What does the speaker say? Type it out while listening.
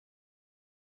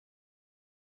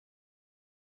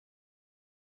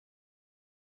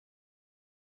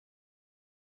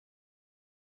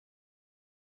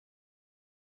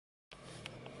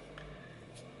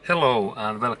Hello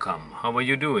and welcome. How are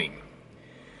you doing?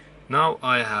 Now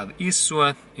I have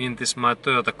issue in this my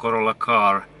Toyota Corolla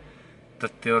car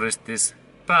that there is this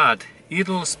bad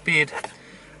idle speed,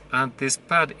 and this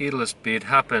bad idle speed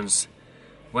happens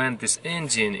when this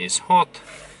engine is hot,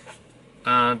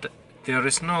 and there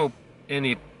is no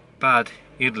any bad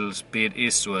idle speed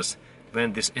issues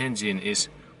when this engine is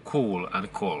cool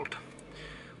and cold.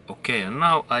 Okay, and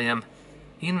now I am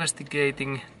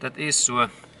investigating that issue,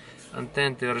 and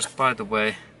then there is, by the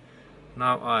way,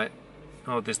 now I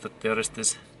notice that there is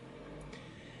this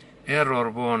error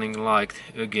warning light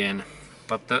again,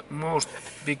 but the most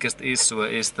biggest issue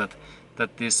is that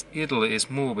this idle is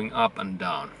moving up and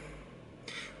down.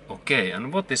 Okay,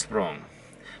 and what is wrong?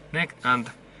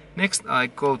 Next I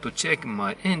go to check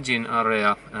my engine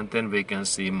area, and then we can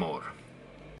see more.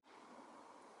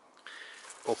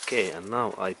 Okay, and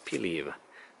now I believe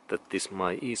that this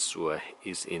my issue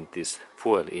is in this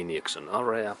fuel injection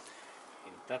area.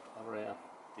 In that area,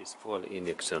 this fuel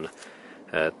injection,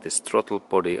 this throttle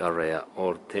body area,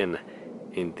 or then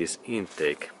in this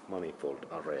intake manifold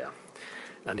area.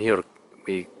 And here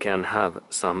we can have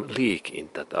some leak in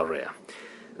that area.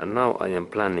 And now I am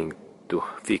planning to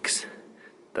fix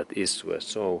that issue,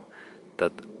 so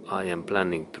that I am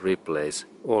planning to replace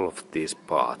all of these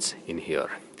parts in here.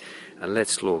 And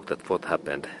let's look at what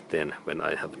happened then when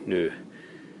I have new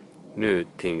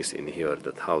things in here,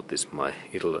 that how this my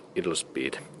idle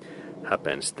speed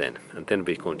happens then, and then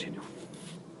we continue.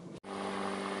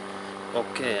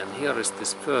 Okay, and here is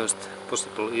this first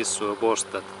possible issue was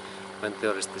that when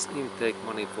there is this intake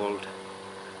manifold,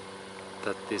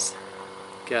 that this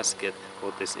gasket,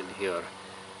 what is in here,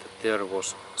 that there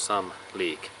was some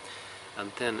leak.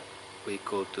 And then we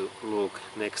go to look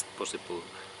next possible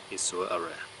issue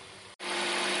area.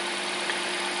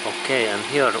 Okay, and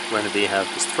here when we have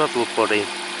this throttle body,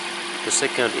 the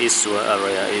second issue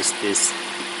area is this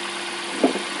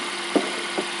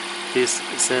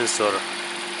sensor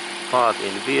part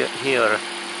in here,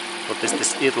 what is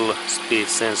this idle speed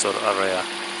sensor area,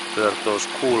 where those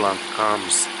coolant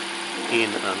comes in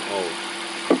and out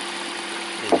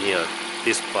in here,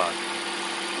 this part.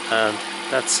 And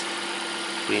that's,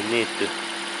 we need to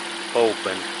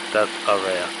open that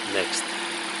area next.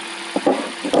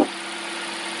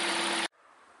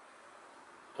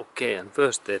 Okay, and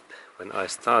first step when I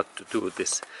start to do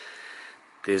this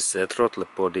throttle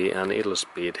body and idle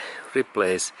speed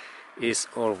replace is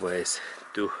always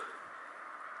to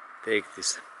take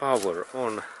this power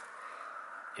on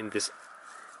in this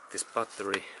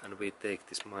battery, and we take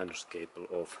this minus cable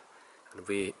off, and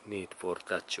we need for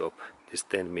that job this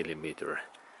 10mm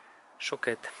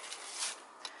socket.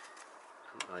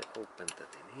 And I open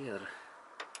that in here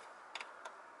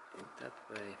in that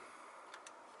way.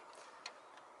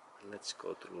 Let's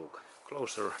go to look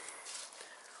closer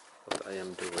what I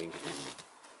am doing,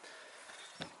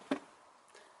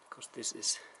 because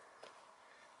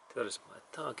there is my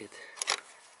target,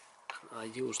 and I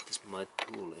use this my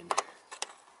tool in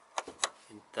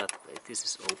that way. This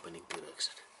is opening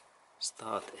direction,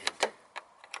 start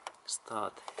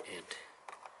end.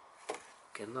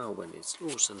 Okay, now when it's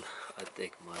loosened, I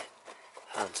take my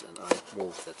hands and I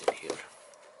move that in here.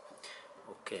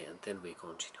 Okay, and then we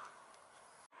continue.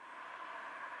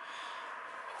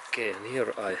 Okay, and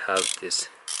here I have this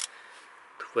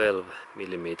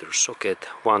 12mm socket,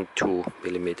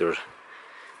 2mm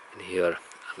in here,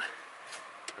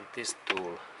 and this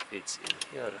tool fits in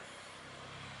here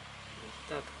in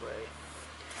that way,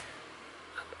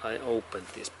 and I open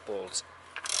these bolts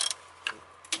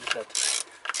in that way.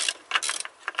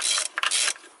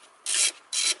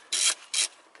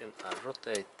 Then I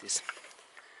rotate this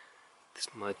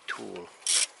my tool.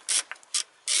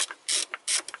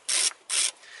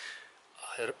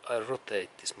 I rotate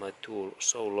this my tool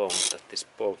so long that this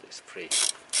bolt is free.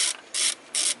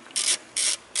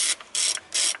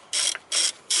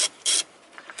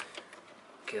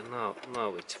 Okay, now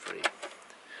it's free.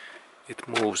 It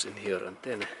moves in here, and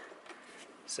then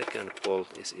second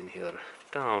bolt is in here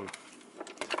down,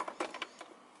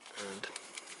 and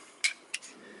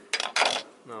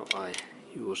now I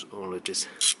use only this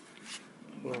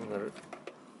longer,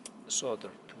 shorter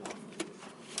tool.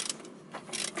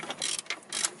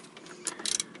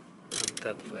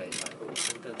 That way I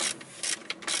open that.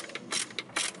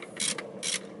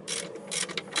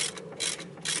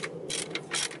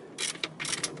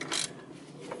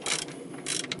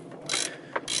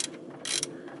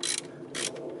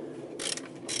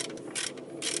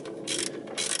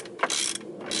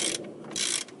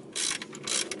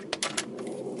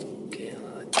 Okay, and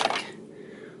I take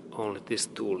only this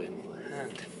tool in my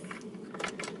hand.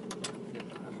 Then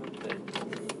I rotate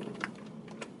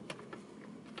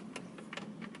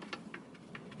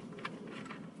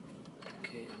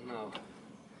Okay, and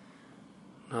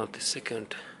now the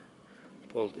second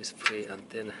bolt is free, and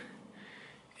then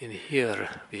in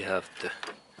here we have the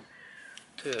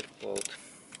third bolt.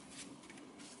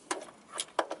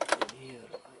 In here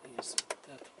I insert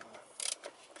that one.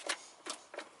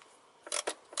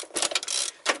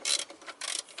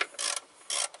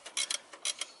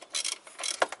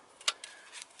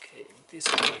 Okay, in this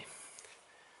way,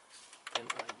 then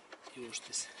I use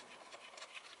this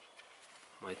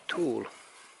my tool.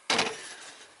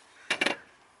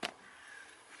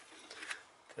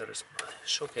 There is my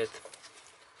socket,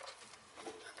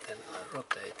 and then I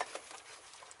rotate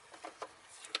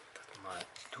my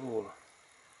tool.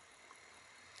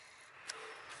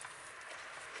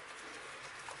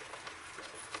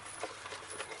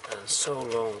 And so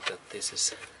long that this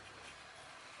is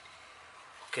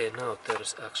okay. Now there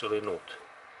is actually nut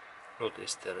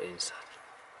is there inside.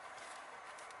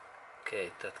 Okay,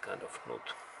 that kind of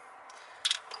nut.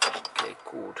 Okay,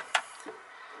 good.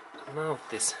 Now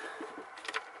this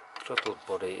throttle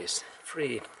body is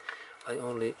free. I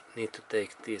only need to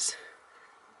take these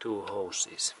two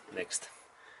hoses next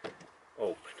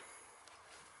open.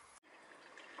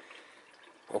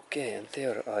 Okay, and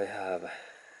there I have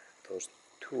those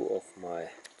two of my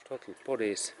throttle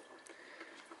bodies,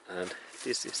 and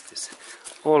this is this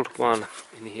old one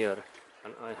in here,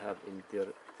 and I have in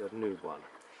there the new one.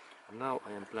 And now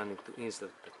I am planning to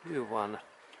insert the new one,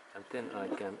 and then I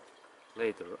can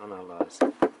later analyze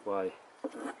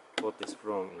what is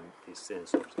wrong in these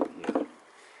sensors in here.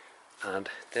 And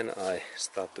then I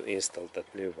start to install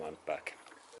that new one back.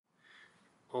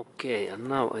 Okay, and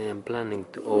now I am planning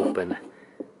to open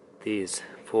these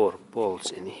 4 bolts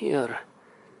in here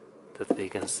that we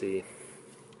can see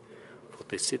for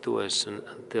this situation,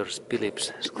 and there's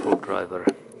Phillips screwdriver,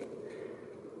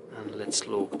 and let's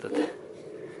look that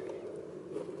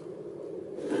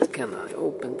can I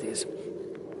open these.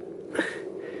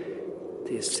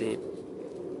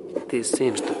 These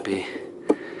seems to be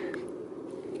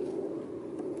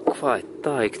quite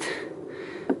tight,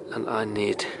 and I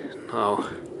need now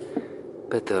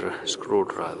better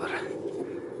screwdriver.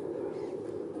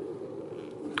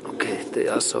 Okay, they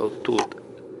are so too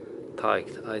tight.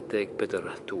 I take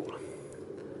better tool.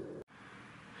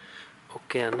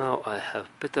 Okay, and now I have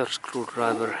better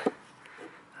screwdriver,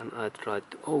 and I try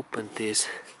to open this.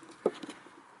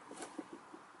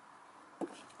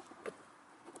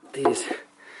 These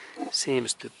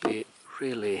seems to be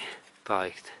really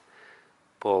tight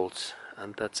bolts,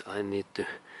 and that's I need to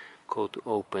go to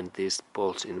open these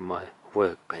bolts in my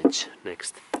workbench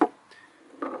next.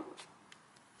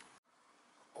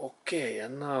 Okay,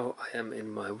 and now I am in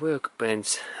my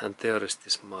workbench, and there is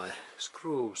this my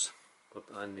screws what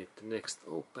I need to next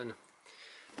open,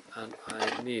 and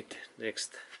I need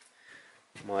next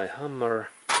my hammer.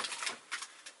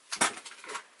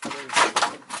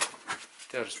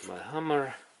 There's my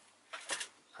hammer,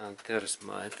 and there's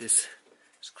my this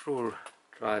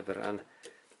screwdriver, and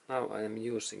now I am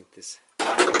using this.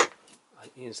 I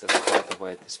insert by the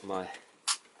way this my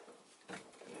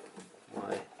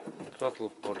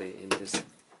throttle body in this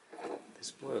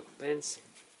workbench.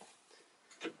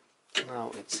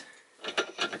 Now it's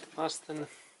fastened,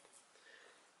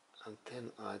 and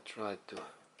then I try to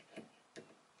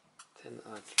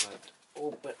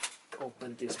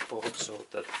open this bolt so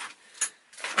that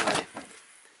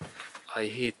I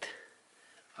hit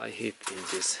in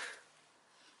this.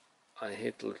 I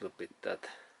hit a little bit that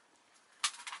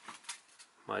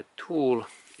my tool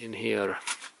in here.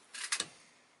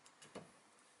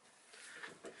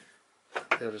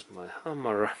 There is my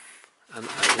hammer, and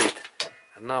I hit,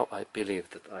 and now I believe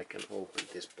that I can open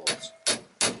these bolts.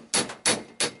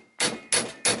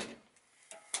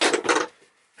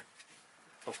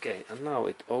 Okay, and now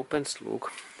it opens.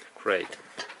 Look, great.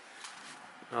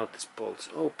 Now this bolt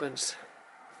opens.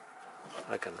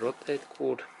 I can rotate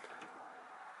good.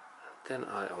 Then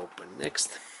I open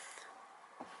next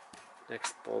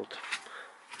bolt.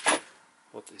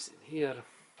 What is in here?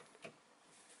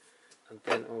 And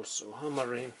then also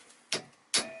hammering.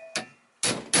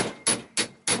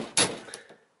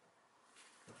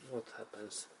 What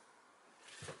happens?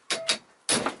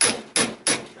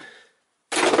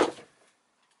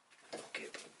 Okay,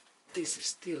 this is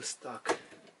still stuck.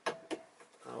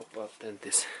 Now, but then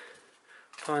this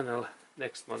final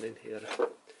next one in here.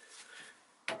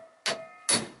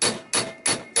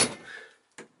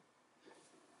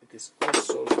 It is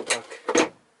also stuck,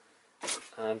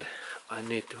 and I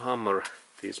need to hammer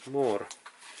these more.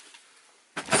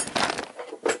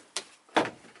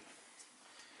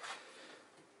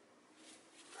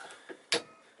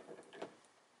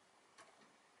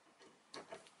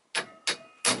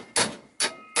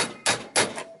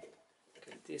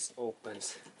 this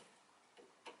opens.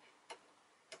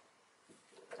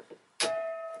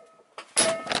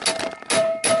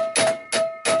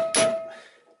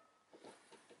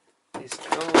 This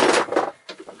door,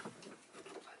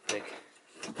 I take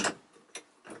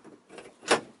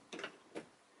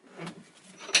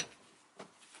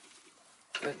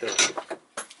better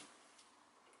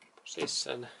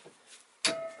position.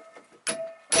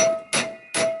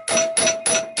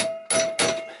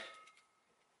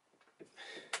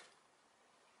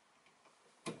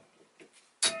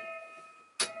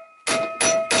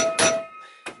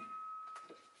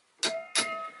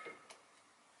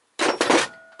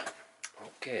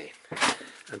 Okay,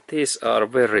 and these are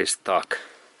very stuck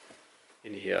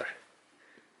in here,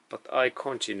 but I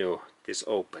continue this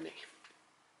opening.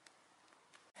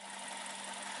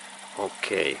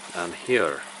 Okay, and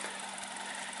here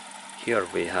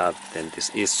we have then this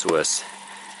issues,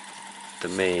 the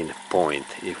main point.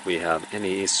 If we have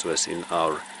any issues in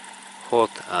our hot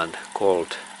and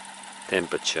cold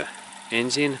temperature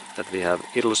engine, that we have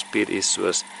idle speed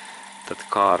issues, that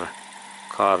car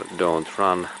don't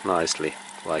run nicely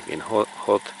like in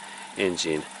hot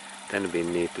engine, then we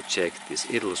need to check this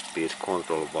idle speed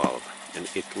control valve, and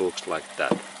it looks like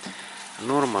that.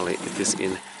 Normally it is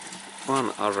in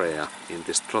one area in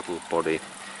this throttle body,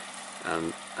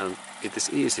 and it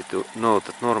is easy to know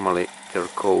that normally there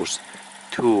goes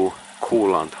two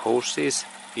coolant hoses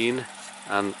in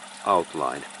and out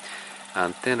line,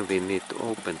 and then we need to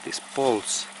open these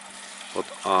bolts what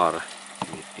are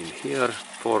in here,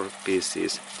 4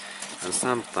 pieces, and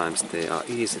sometimes they are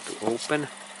easy to open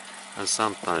and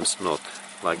sometimes not,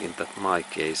 like in that my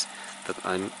case, that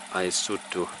I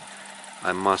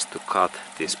must to cut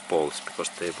these bolts because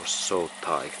they were so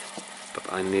tight,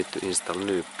 but I need to install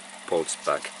new bolts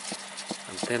back.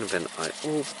 And then when I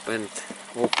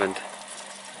opened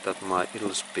that my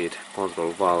idle speed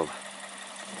control valve,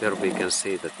 there we can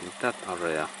see that in that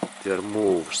area there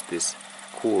moves this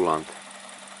coolant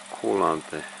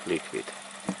liquid.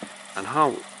 And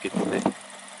how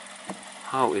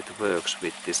it works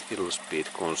with this idle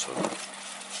speed console.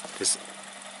 This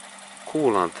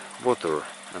coolant water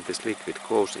and this liquid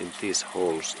goes in these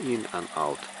holes in and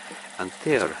out, and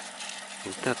there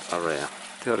in that area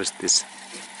there is this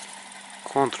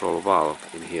control valve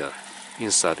in here,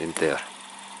 inside in there.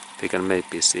 We can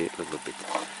maybe see a little bit.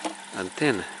 And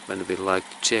then when we like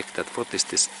to check that what is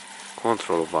this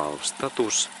control valve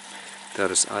status, there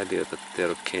is idea that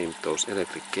there came those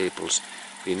electric cables.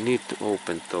 We need to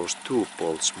open those 2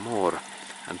 bolts more,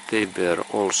 and they were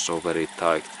also very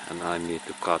tight, and I need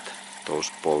to cut those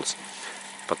bolts.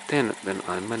 But then when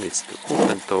I manage to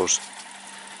open those,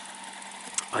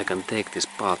 I can take this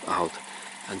part out,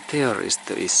 and there is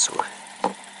the issue.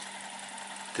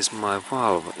 This my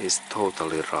valve is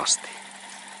totally rusty,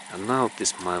 and now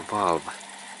this my valve,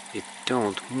 it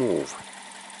don't move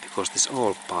because these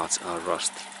all parts are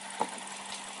rusty.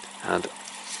 And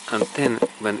then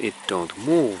when it don't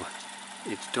move,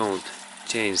 it don't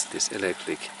change this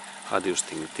electric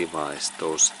adjusting device,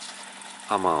 those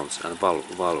amounts and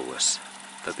values.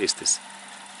 That is this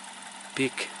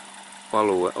big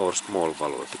value or small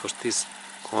value, because this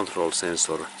control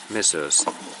sensor measures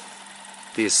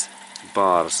these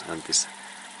bars and this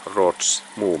rod's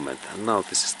movement, and now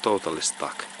this is totally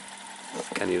stuck.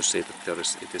 Can you see that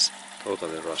it is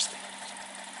totally rusty?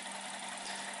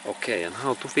 Okay, and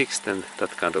how to fix then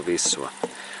that kind of issue?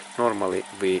 Normally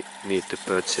we need to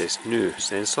purchase new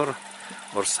sensor,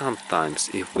 or sometimes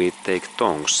if we take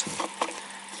tongs,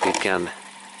 we can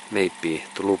maybe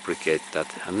to lubricate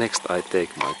that. And next I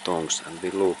take my tongs and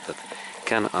we look that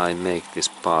can I make this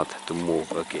part to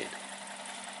move again.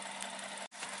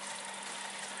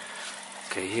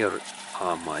 Okay, here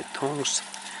are my tongs,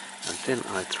 and then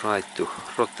I try to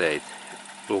rotate,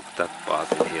 look that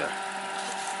part in here.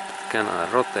 Can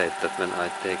I rotate that when I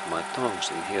take my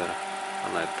tongs in here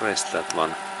and I press that one?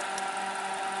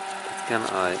 That can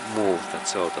I move that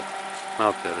so that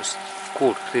now there is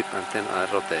good grip, and then I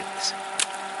rotate this.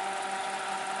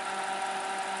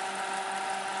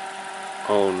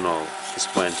 Oh no, this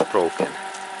went broken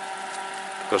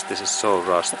because this is so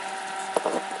rusty.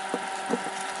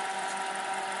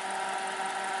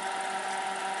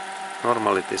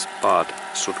 Normally this part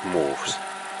should move,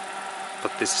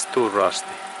 but this is too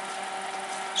rusty.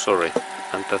 Sorry,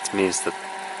 and that means that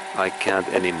I can't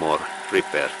anymore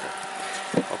repair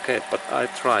that. Okay, but I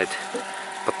tried.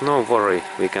 But no worry,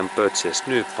 we can purchase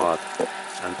new part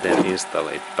and then install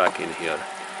it back in here.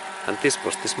 And this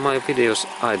was my video's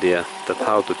idea, that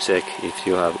how to check if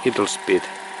you have idle speed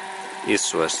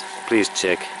issues. Please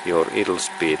check your idle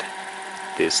speed,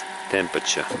 this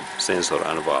temperature sensor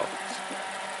and valve.